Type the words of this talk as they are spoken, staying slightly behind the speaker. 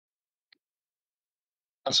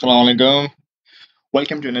Assalamu alaikum.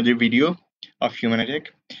 Welcome to another video of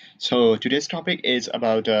Humanatic. So today's topic is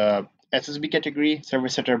about SSB category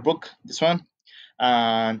service setter book. This one,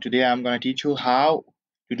 and today I'm going to teach you how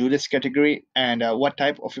to do this category and what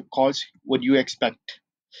type of calls would you expect.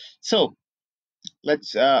 So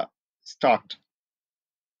let's start.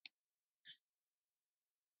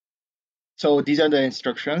 So these are the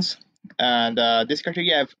instructions, and this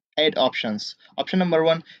category I have 8 options. Option number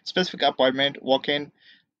one: specific appointment, walk-in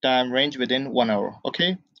time range within 1 hour.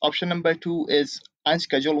 Okay. Option number two is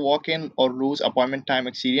unscheduled walk-in or lose appointment time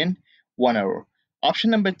exceeding 1 hour. Option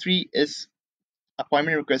number three is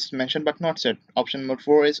appointment request mentioned but not set. Option number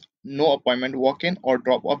four is no appointment walk-in or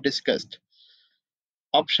drop-off discussed.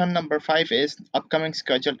 Option number five is upcoming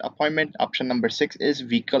scheduled appointment. Option number six is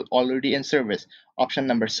vehicle already in service. Option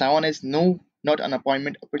number seven is no, not an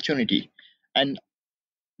appointment opportunity. And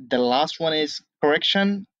the last one is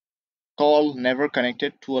correction, call never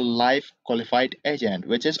connected to a live qualified agent,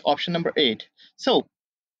 which is option number eight. So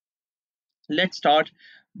let's start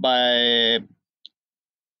by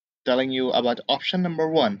telling you about option number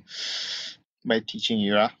one by teaching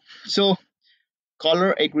you. So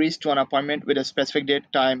caller agrees to an appointment with a specific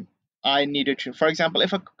date time. I needed to, for example,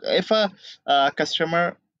 if a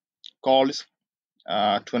customer calls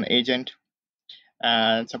to an agent,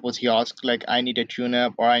 and suppose he asks like, I need a tune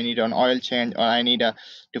up, or I need an oil change, or I need to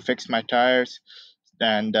fix my tires,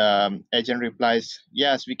 and agent replies,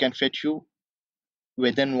 yes, we can fit you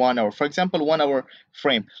within 1 hour. For example, 1 hour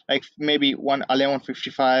frame, like maybe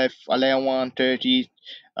 11:55, 11:30,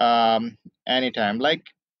 anytime, like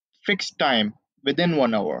fixed time within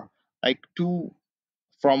 1 hour, like two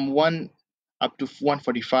from 1 up to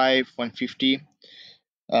 1:45, 1:50.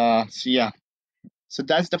 So yeah, so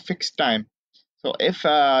that's the fixed time. So if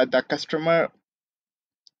the customer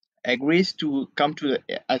agrees to come to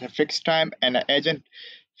at a fixed time and an agent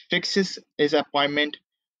fixes his appointment,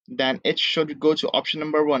 then it should go to option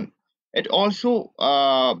number one. It also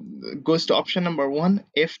goes to option number one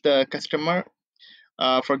if the customer,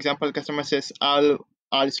 for example, customer says, I'll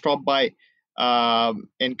stop by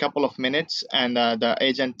in couple of minutes, and the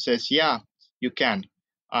agent says, yeah, you can.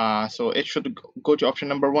 So it should go to option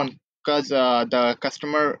number one, because the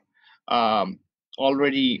customer um,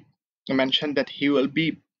 already mentioned that he will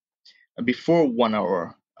be before 1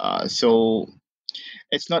 hour. So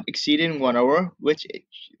it's not exceeding 1 hour, which it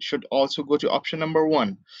should also go to option number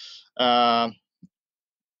one. Uh,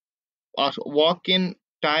 Walk-in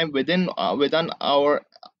time within our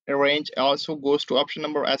range also goes to option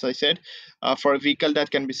number, as I said. For a vehicle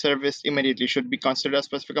that can be serviced immediately should be considered a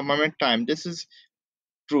specific appointment time. This is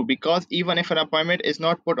true because even if an appointment is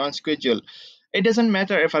not put on schedule, it doesn't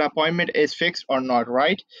matter if an appointment is fixed or not,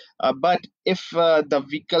 right? But if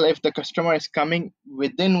if the customer is coming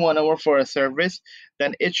within 1 hour for a service,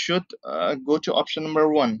 then it should go to option number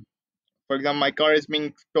one. For example, my car is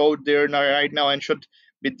being towed there now, right now, and should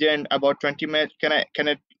be there in about 20 minutes. Can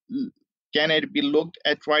it be looked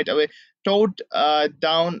at right away? Towed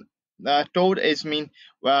down. Towed is mean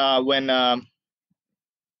when a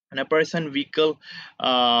person vehicle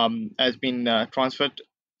has been transferred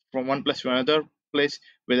from one place to another place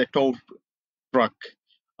with a tow truck.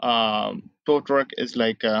 Tow truck is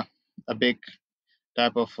like a big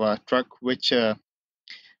type of truck which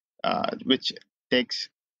takes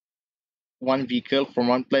one vehicle from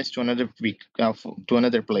one place to another to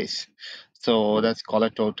another place. So that's called a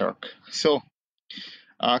tow truck. So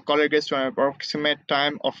caller gets to an approximate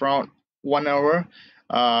time of around 1 hour.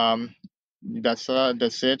 Um, that's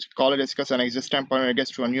it. Caller discuss an existing appointment gets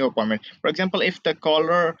to a new appointment. For example, if the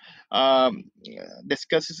caller um,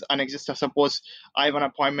 discusses an existing, suppose I have an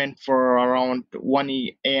appointment for around 1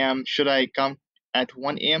 a.m. Should I come at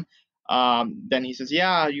 1 a.m.? Then he says,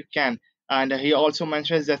 yeah, you can. And he also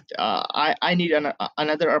mentions that I need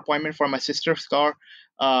another appointment for my sister's car.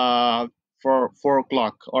 For 4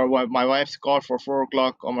 o'clock, or my wife's call for 4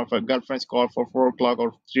 o'clock, or my girlfriend's call for 4 o'clock,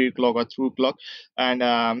 or 3 o'clock, or 2 o'clock, and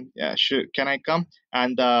yeah, can I come?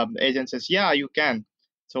 And the agent says, yeah, you can.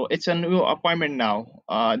 So it's a new appointment now.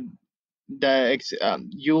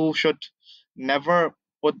 You should never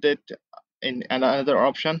put it in another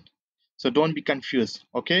option. So don't be confused.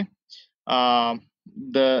 Okay.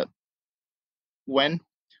 The When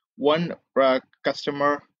one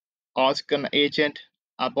customer asks an agent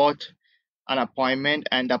about an appointment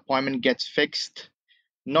and the appointment gets fixed,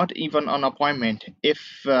 not even an appointment,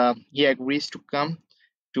 if he agrees to come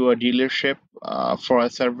to a dealership for a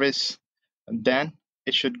service, then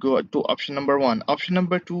it should go to option number one. Option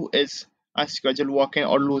number two is unscheduled walk-in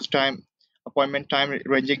or lose time appointment time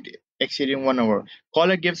reject exceeding 1 hour.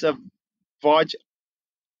 Caller gives a vouch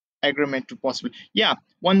agreement to possible. Yeah,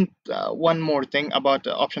 one more thing about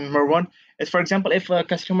option number one is, for example, if a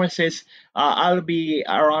customer says, I'll be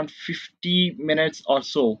around 50 minutes or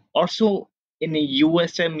so. Also in the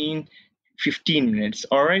USA mean 15 minutes,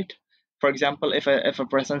 all right? For example, if a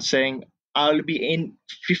person saying, I'll be in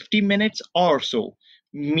 50 minutes or so,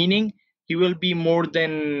 meaning he'll be in more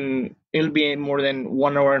than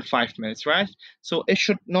 1 hour and 5 minutes, right? So it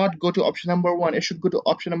should not go to option number one, it should go to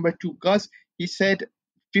option number two, because he said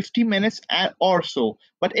 50 minutes or so.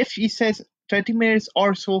 But if he says 30 minutes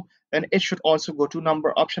or so, then it should also go to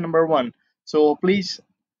option number one. So please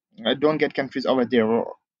don't get confused over there.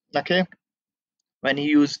 Okay, when he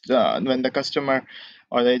used when the customer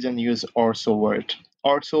or the agent use or so word,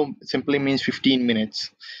 or so simply means 15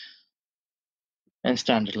 minutes in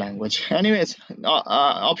standard language. Anyways,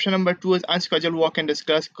 option number two is unscheduled walk and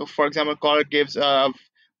discuss. For example, caller gives a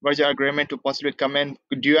virtual agreement to possibly come in.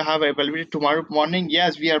 Do you have availability tomorrow morning?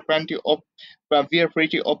 Yes, we are pretty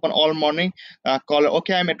open all morning. Caller,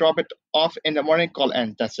 okay, I may drop it off in the morning. Call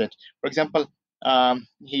end. That's it. For example,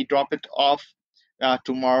 he drop it off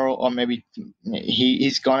tomorrow, or maybe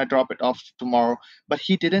he's gonna drop it off tomorrow, but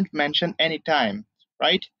he didn't mention any time,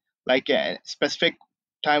 right? Like a specific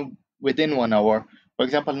time within 1 hour. For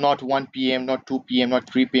example, not 1 p.m., not 2 p.m., not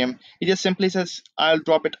 3 p.m. It just simply says, I'll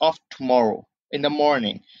drop it off tomorrow in the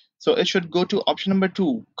morning. So it should go to option number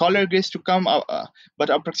two. Caller agrees to come, but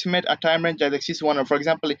approximate a time range that exceeds 1 hour. For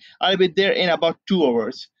example, I'll be there in about 2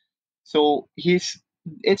 hours. So it's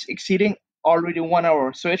exceeding already 1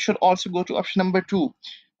 hour. So it should also go to option number two.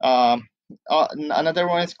 Um, Another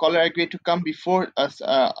one is caller agreed to come before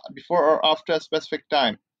or after a specific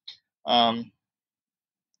time. Um,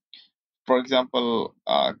 for example,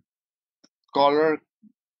 caller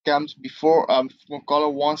caller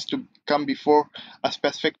wants to come before a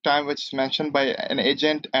specific time which is mentioned by an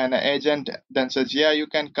agent, and an agent then says, yeah, you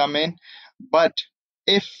can come in, but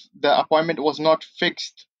if the appointment was not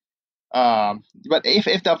fixed, but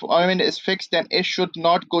if the appointment is fixed, then it should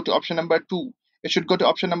not go to option number two, it should go to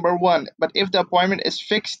option number one. But if the appointment is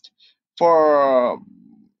fixed for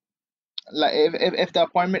like if the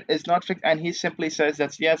appointment is not fixed and he simply says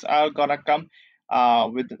that yes, I'll gonna come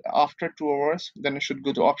with after 2 hours, then it should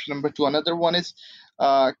go to option number two. Another one is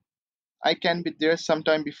uh, I can be there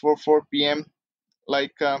sometime before 4 p.m.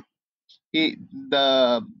 Like he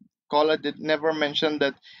the caller did never mention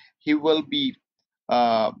that he will be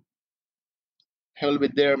uh, he will be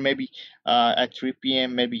there maybe at 3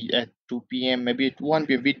 p.m., maybe at 2 p.m., maybe at 1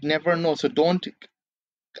 p.m. We never know, so don't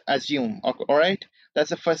assume. All right,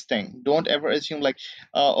 that's the first thing. Don't ever assume like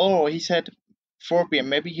oh, he said 4 p.m.,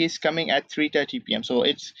 maybe he's coming at 3:30 p.m., so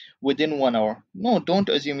it's within 1 hour. No, don't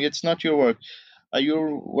assume, it's not your work.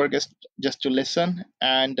 Your work is just to listen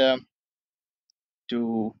and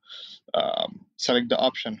to select the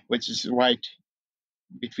option which is right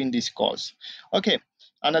between these calls. Okay,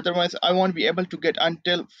 another one is I won't be able to get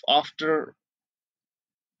until after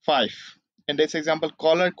 5. In this example,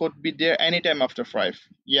 caller could be there anytime after 5.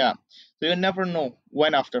 Yeah, so you never know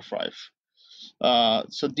when after 5.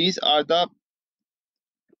 So these are the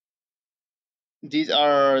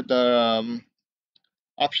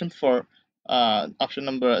options for option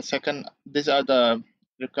number second. These are the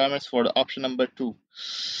requirements for the option number two.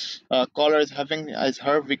 Caller is having as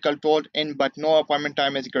her vehicle towed in, but no appointment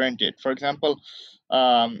time is guaranteed. For example,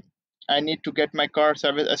 I need to get my car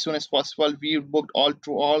service as soon as possible. We booked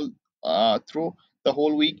through the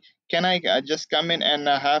whole week. Can I just come in and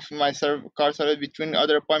have my car service between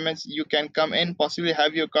other appointments? You can come in, possibly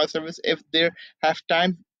have your car service if they have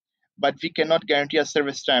time, but we cannot guarantee a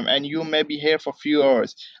service time, and you may be here for few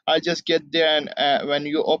hours. I'll just get there, and when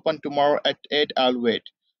you open tomorrow at 8, I'll wait.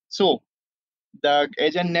 So the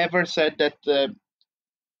agent never said that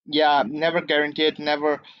yeah, never guaranteed,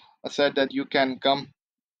 never said that you can come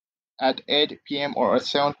at 8 p.m. or at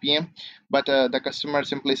 7 p.m., but the customer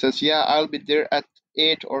simply says, yeah, I'll be there at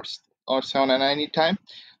 8 or 7 at any time.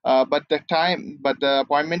 But the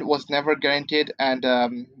appointment was never guaranteed, and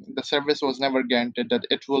the service was never guaranteed that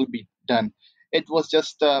it will be done. It was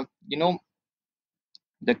just the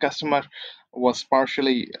customer was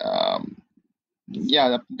partially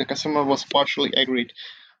yeah, the customer was partially agreed.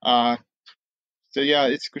 So yeah,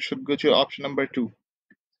 it should go to option number two.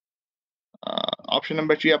 Option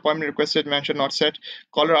number three, appointment requested, mentioned, not set.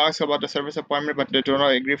 Caller asks about the service appointment, but they do not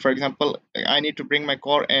agree. For example, I need to bring my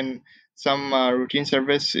car in some routine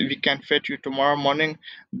service. We can fit you tomorrow morning.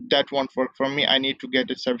 That won't work for me. I need to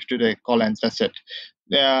get it service today. Call ends. That's it.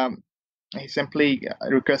 He simply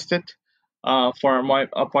requested for my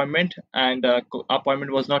appointment, and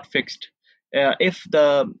appointment was not fixed. If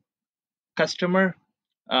the customer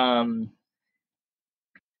um,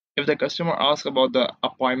 If the customer asks about the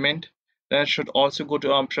appointment, then it should also go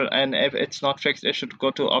to option, and if it's not fixed, it should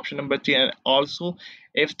go to option number 3. And also,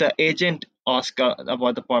 if the agent asks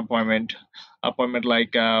about the appointment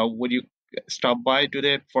like would you stop by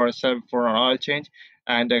today for for an oil change,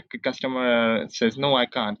 and the customer says no, I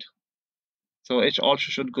can't, so it also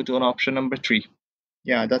should go to an option number 3.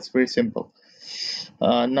 Yeah, that's very simple.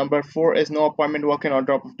 Number 4 is no appointment walk-in or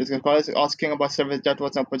drop-off discount. Call is asking about service that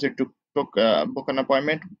was not project to book an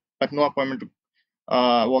appointment, but no appointment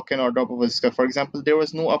walk-in or drop-off discount. For example, there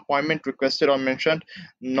was no appointment requested or mentioned,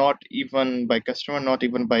 not even by customer, not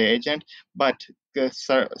even by agent, but the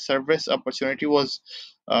service opportunity was,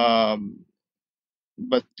 um,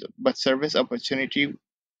 but service opportunity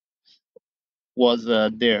was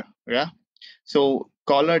there. Yeah. So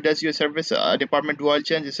caller, does your service department do oil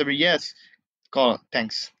change? You say yes. Call,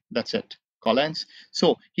 thanks. That's it. Call ends.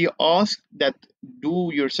 So he asked that do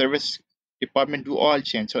your service department do oil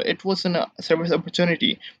change? So it was a service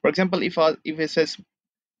opportunity. For example, if it says,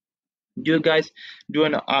 do you guys do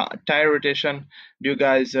an tire rotation? Do you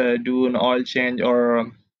guys do an oil change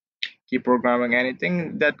or key programming?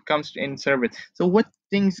 Anything that comes in service. So what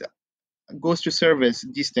things goes to service?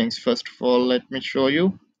 These things. First of all, let me show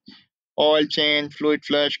you. Oil change, fluid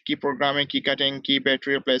flush, key programming, key cutting, key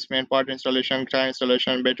battery replacement, part installation, tire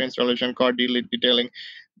installation, battery installation, car detailing,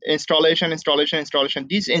 installation.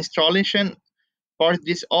 These installation parts,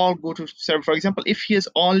 these all go to serve. For example, if he is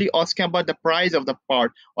only asking about the price of the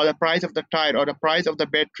part or the price of the tire or the price of the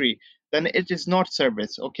battery, then it is not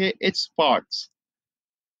service. Okay, it's parts.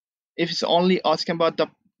 If it's only asking about the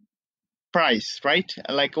price, right?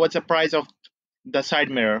 Like what's the price of the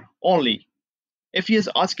side mirror only, if he is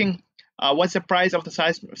asking what's the price of the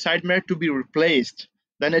side mirror to be replaced,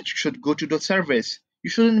 then it should go to the service.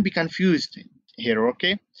 You shouldn't be confused here,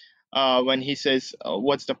 okay? When he says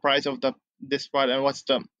what's the price of the this part and what's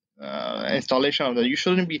the installation of the, you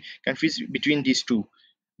shouldn't be confused between these two.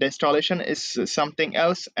 The installation is something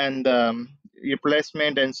else, and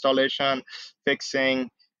replacement, installation,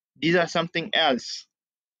 fixing, these are something else.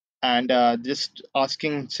 And just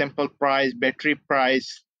asking simple price, battery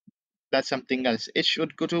price, that's something else. It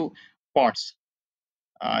should go to parts.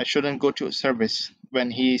 It shouldn't go to service.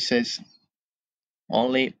 When he says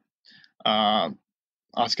only uh,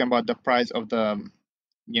 asking about the price of the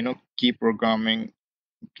key programming,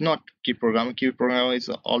 not key programming. Key programming is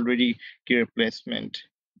already key replacement.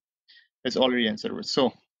 It's already in service.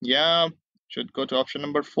 So yeah, should go to option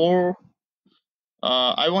number 4.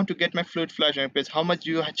 I want to get my fluid flash and replace. How much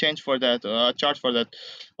do you charge for that? Charge for that?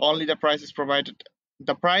 Only the price is provided.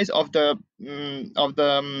 The price of the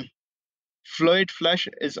fluid flush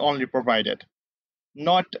is only provided,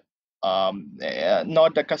 not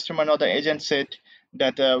not the customer, not the agent said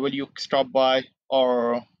that will you stop by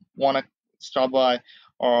or want to stop by,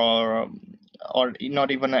 or not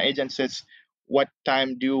even an agent says what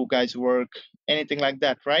time do you guys work, anything like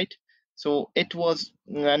that, right? So it was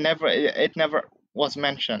never, it never was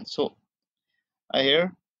mentioned. So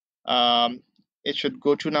here it should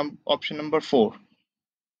go to option number 4.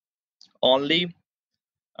 Only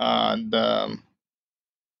the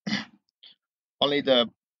only the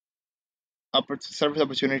service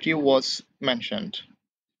opportunity was mentioned,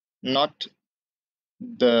 not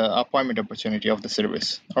the appointment opportunity of the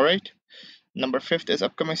service. All right. Number 5th is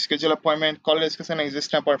upcoming schedule appointment. Call discuss an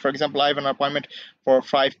existing appointment. For example, I have an appointment for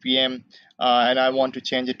 5 p.m. And I want to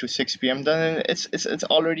change it to 6 p.m. Then it's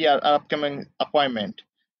already an upcoming appointment.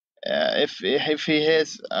 If he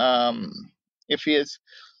is if he is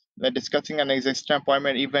discussing an existing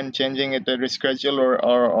appointment, even changing it, reschedule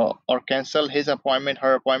or cancel his appointment,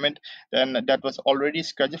 her appointment, then that was already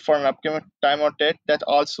scheduled for an upcoming time or date. That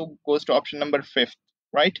also goes to option number 5th,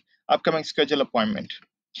 right? Upcoming schedule appointment.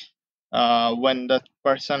 When the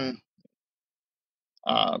person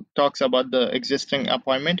talks about the existing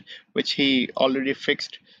appointment which he already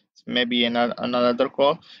fixed, maybe in another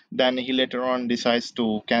call, then he later on decides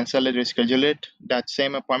to cancel it, reschedule it, that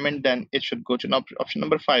same appointment, then it should go to option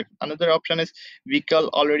number 5. Another option is vehicle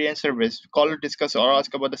already in service. Call, discuss or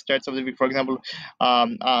ask about the status of the vehicle. For example,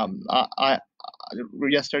 I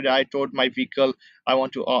yesterday I told my vehicle I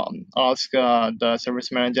want to ask the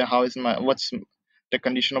service manager how is my, what's the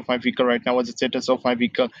condition of my vehicle right now, what's the status of my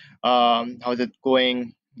vehicle, how is it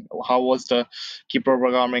going, how was the key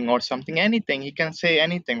programming or something, anything. He can say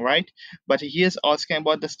anything, right? But he is asking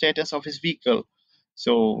about the status of his vehicle.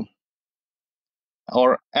 So,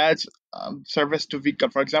 or adds service to vehicle.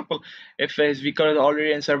 For example, if his vehicle is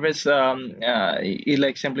already in service, he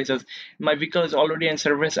like simply says, my vehicle is already in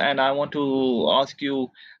service and I want to ask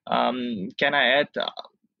you, can I add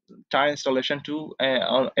tire installation too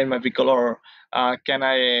in my vehicle, or can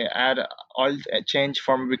I add oil change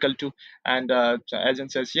from vehicle too? And the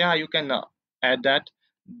agent says, yeah, you can add that.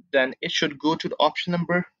 Then it should go to the option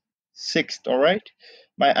number six. All right.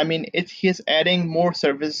 I mean, he's adding more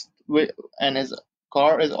service and his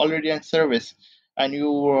car is already in service, and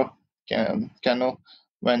you can know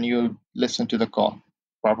when you listen to the call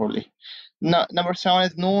properly. No, number seven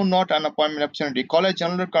is no, not an appointment opportunity. Call a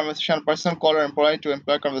general conversation, personal call or employee to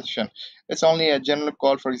employee conversation. It's only a general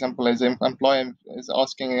call. For example, as an employee is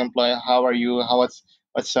asking an employee, "How are you?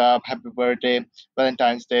 What's up? Happy birthday,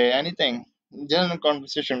 Valentine's Day, anything." General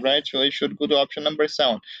conversation, right? So it should go to option number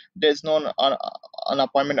seven. There's no an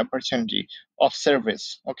appointment opportunity of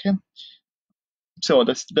service. Okay. So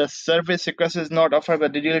the service request is not offered by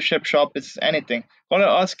the dealership shop. It's anything. Caller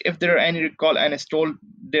ask if there are any recall and is told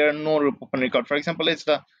there are no open record. For example, it's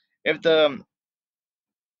the if the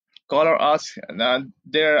caller asks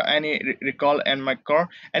there are any recall in my car,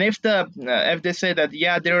 and if they say that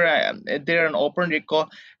yeah there are an open recall,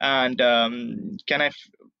 and can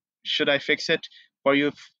should I fix it for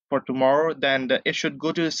you for tomorrow, then it should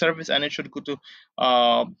go to the service and it should go to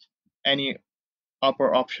uh, any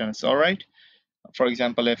upper options. All right. For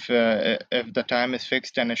example, if the time is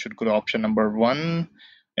fixed, then it should go to option number one.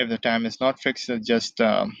 If the time is not fixed, just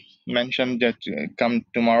mention that come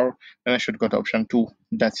tomorrow, then I should go to option two.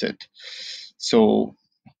 That's it. So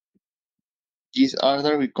these are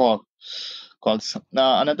the recall calls.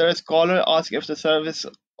 Another is caller ask if the service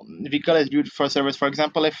vehicle is due for service. For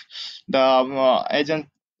example, if the agent,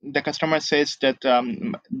 the customer says that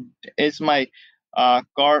is my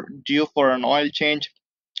car due for an oil change,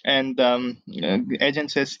 and the agent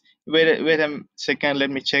says, wait a second, let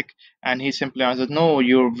me check, and he simply answers, no,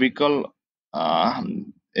 your vehicle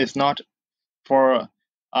is not for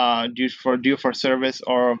due for service,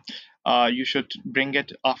 or you should bring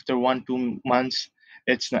it after 1 2 months.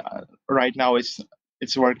 It's right now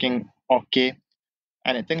it's working okay,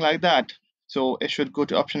 anything like that. So it should go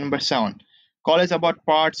to option number seven. Call is about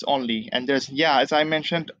parts only, and there's, yeah, as I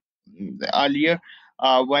mentioned earlier,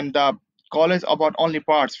 when the call is about only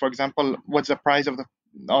parts. For example, what's the price of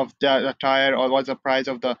the tire, or what's the price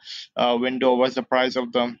of the window, what's the price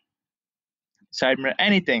of the side mirror,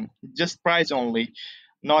 anything, just price only,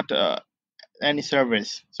 not any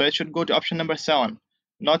service. So it should go to option number seven,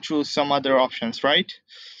 not through some other options, right?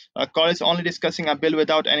 A call is only discussing a bill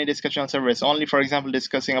without any discussion on service. Only, for example,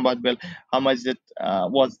 discussing about bill. How much it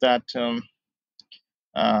was that?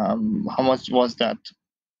 How much was that?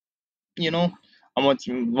 You know, how much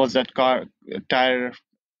was that car tire,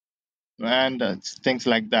 and things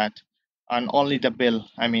like that, and only the bill.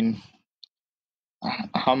 I mean,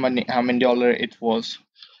 how many dollar it was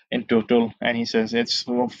in total, and he says it's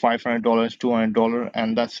 $500, $200,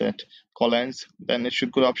 and that's it. Collins, then it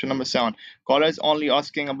should go to option number seven. Caller is only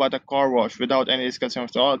asking about a car wash without any discussion.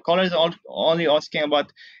 So caller is only asking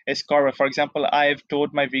about his car wash. For example, I've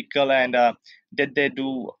towed my vehicle, and did they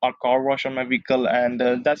do a car wash on my vehicle, and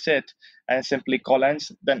that's it. And simply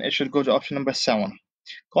Collins, then it should go to option number seven.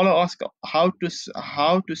 Caller asks how to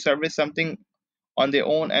service something on their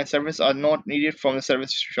own, and service are not needed from the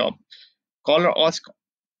service shop. Caller asks,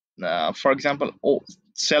 for example,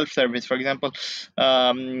 self-service. For example,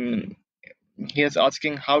 um, he is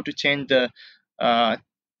asking uh, how to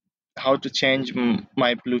change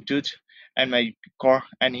my Bluetooth and my car,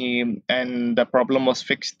 and the problem was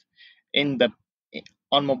fixed in the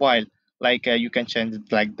on mobile. Like you can change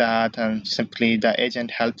it like that, and simply the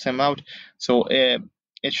agent helps him out. So it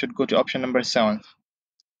should go to option number seven.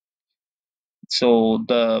 So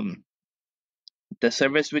the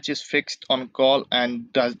service which is fixed on call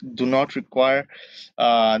and do not require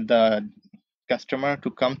the customer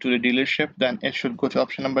to come to the dealership, then it should go to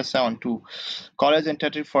option number seven too. Call is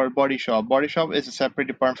intended for body shop. Body shop is a separate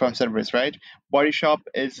department from service, right? Body shop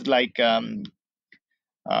is like a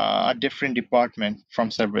different department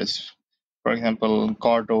from service. For example,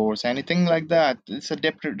 car doors, anything like that, it's a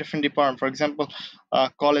different department. For example,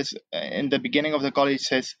 call is in the beginning of the call, it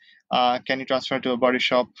says, can you transfer to a body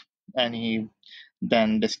shop, and he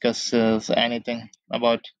then discusses anything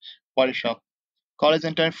about body shop. Call is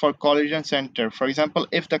intended for collision center. For example,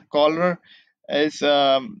 if the caller is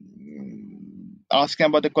asking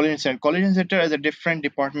about the collision center is a different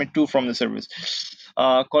department too from the service.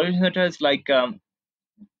 Collision center is like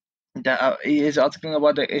he is asking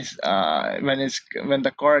about the is when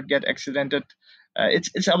the car get accidented.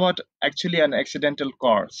 It's about actually an accidental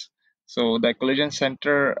cars. So the collision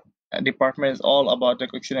center department is all about the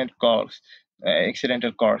accidental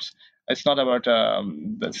cars. It's not about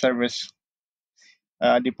the service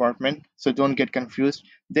department. So don't get confused.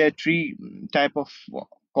 There are three type of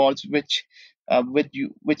calls which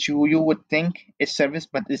you would think is service,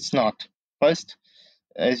 but it's not. First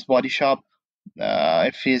is body shop.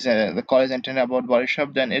 If the call is intended about body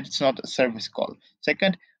shop, then it's not a service call.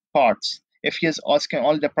 Second, parts. If he is asking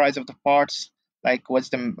all the price of the parts, like what's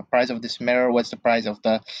the price of this mirror, what's the price of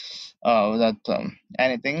the that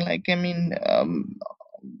anything, like, I mean,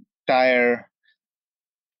 tire,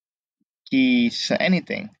 keys,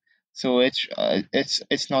 anything. So it's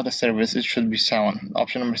not a service. It should be seven.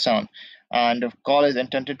 Option number seven. And if call is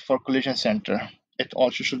intended for collision center, it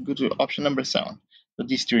also should go to option number seven. So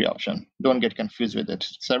these three options. Don't get confused with it.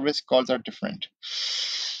 Service calls are different.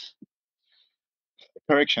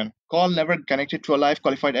 Correction. Call never connected to a live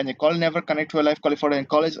qualified engine. Call never connected to a live qualified engine.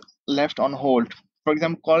 Call is left on hold. For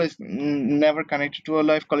example, call is never connected to a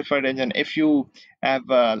live qualified engine. If you have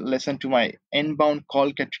listened to my inbound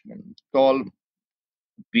call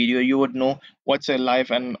video, you would know what's a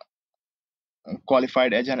live and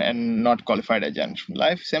qualified agent and not qualified agent.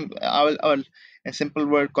 I will a simple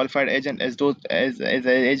word, qualified agent is those is an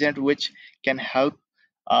agent which can help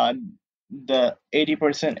the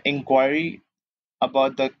 80% inquiry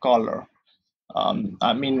about the caller.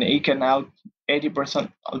 I mean, he can help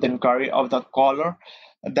 80% of the inquiry of the caller.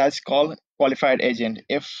 That's called qualified agent.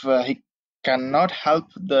 If he cannot help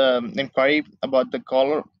the inquiry about the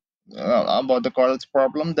caller's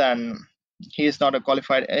problem, then he is not a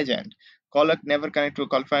qualified agent. Caller never connect to a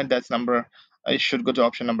qualified. That's number. I should go to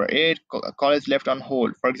option number 8. Call is left on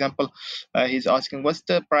hold. For example, he's asking what's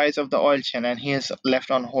the price of the oil change, and he is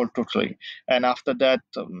left on hold totally. And after that,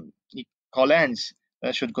 call ends.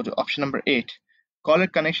 Should go to option number 8. Caller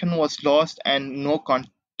connection was lost and no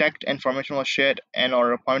contact information was shared and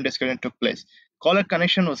or appointment discussion took place. Caller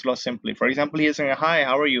connection was lost simply. For example, he is saying, "Hi,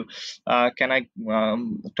 how are you? Can I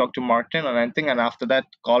talk to Martin or anything?" And after that,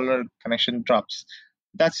 caller connection drops.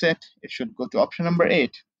 That's it. It should go to option number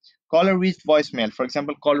 8. Caller reached voicemail. For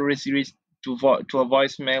example, caller is reached to a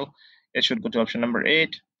voicemail. It should go to option number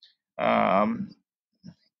 8. Um,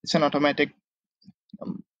 it's an automatic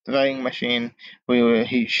flying machine.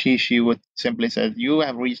 She would simply say, "You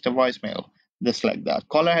have reached a voicemail," just like that.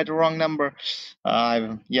 Caller had a wrong number.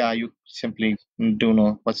 Yeah, you simply do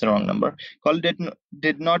know what's the wrong number. Caller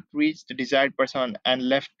did not reach the desired person and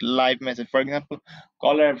left live message. For example,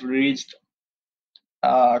 caller have reached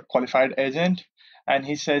a qualified agent, and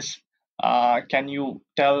he says, "Can you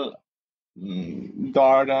tell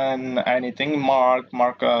Gordon anything,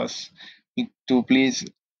 Marcus, to please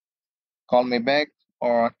call me back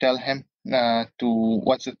or tell him to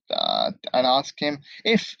what's it and ask him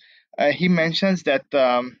if he mentions that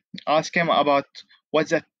ask him about what's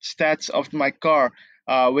the stats of my car,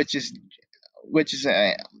 which is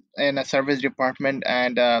in a service department,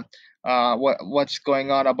 and what's going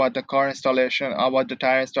on about the car installation, about the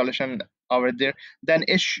tire installation over there, then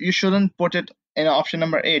you shouldn't put it in option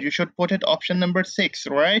number 8. You should put it option number 6,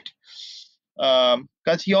 right?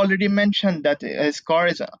 Because he already mentioned that his car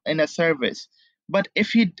is in a service. But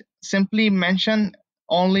if he simply mention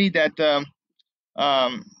only that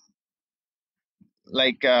um,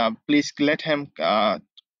 like please tell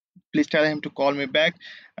him to call me back,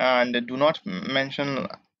 and do not mention,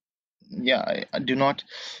 yeah, I do not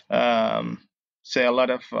say a lot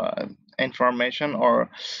of information or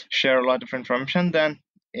share a lot of information, then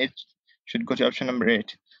it should go to option number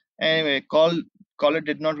 8. Anyway, caller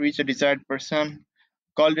did not reach the desired person.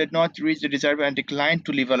 Call did not reach the desired and declined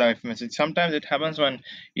to leave a live message. Sometimes it happens when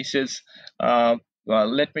he says, well,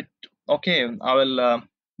 let me okay, I will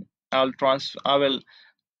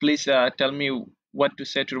please tell me what to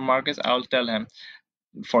say to Marcus. I'll tell him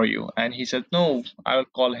for you. And he said, no, I will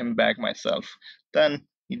call him back myself. Then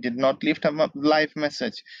he did not leave a live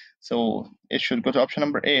message. So it should go to option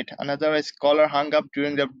number 8. Another is caller hung up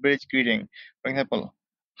during the bridge greeting. For example,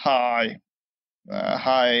 hi,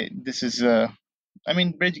 this is, I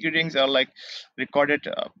mean, bridge greetings are like recorded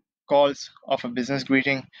calls of a business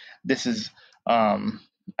greeting. This is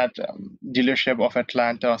at dealership of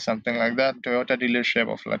Atlanta or something like that, Toyota dealership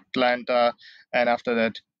of Atlanta. And after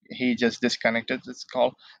that, he just disconnected this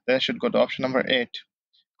call. Then it should go to option number 8.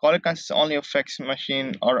 Caller consists only of fax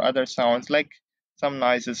machine or other sounds like some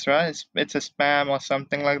noises, right? It's a spam or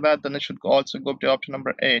something like that. Then it should also go to option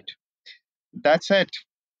number 8. That's it.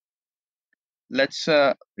 Let's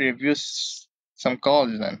review some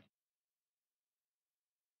calls then.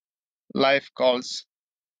 Live calls,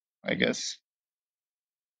 I guess,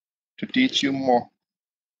 to teach you more.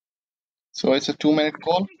 So it's a 2-minute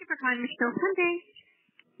call. Thank you for calling Michelle Sunday.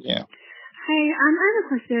 Yeah. Hi, I have a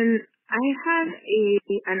question. I have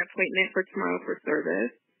an appointment for tomorrow for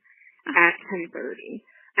service at 10:30.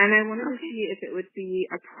 And I wanted to see if it would be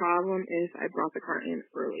a problem if I brought the car in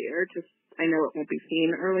earlier. Just, I know it won't be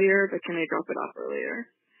seen earlier, but can I drop it off earlier?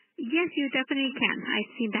 Yes, you definitely can.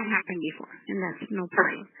 I've seen that happen before, and that's no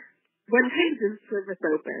problem. What time does service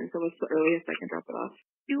open? So what's the earliest I can drop it off?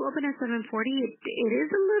 You open at 7:40. It is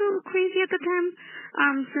a little crazy at the time,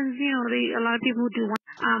 since a lot of people do want.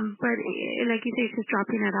 But like you say, it's just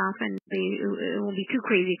dropping it off, and it won't be too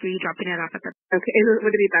crazy for you dropping it off at the. Okay,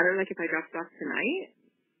 would it be better like if I dropped it off tonight?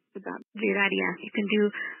 Would that Do that, yes. You can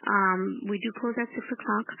do. We do close at 6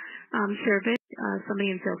 o'clock. Service.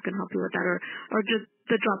 Somebody in sales can help you with that, or just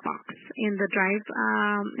the drop box in the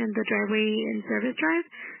driveway in service drive.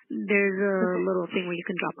 There's a little thing where you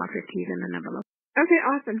can drop off your keys in an envelope. Okay,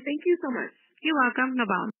 awesome. Thank you so much. You're welcome. No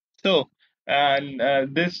problem. So, and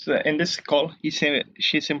this in this call,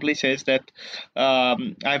 she simply says that I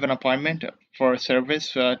have an appointment for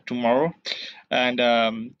service tomorrow, and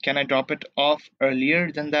can I drop it off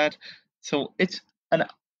earlier than that? So it's an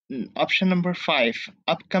option number 5,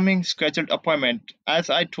 upcoming scheduled appointment. As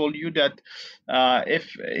I told you that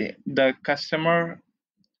if the customer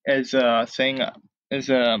is saying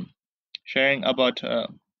is sharing about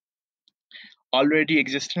already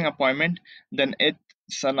existing appointment, then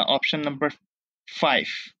it's an option number 5.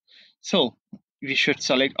 So we should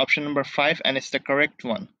select option number 5, and it's the correct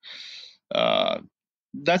one.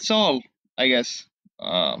 That's all, I guess,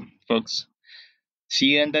 folks. See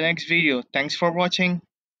you in the next video. Thanks for watching.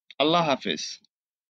 Allah Hafiz.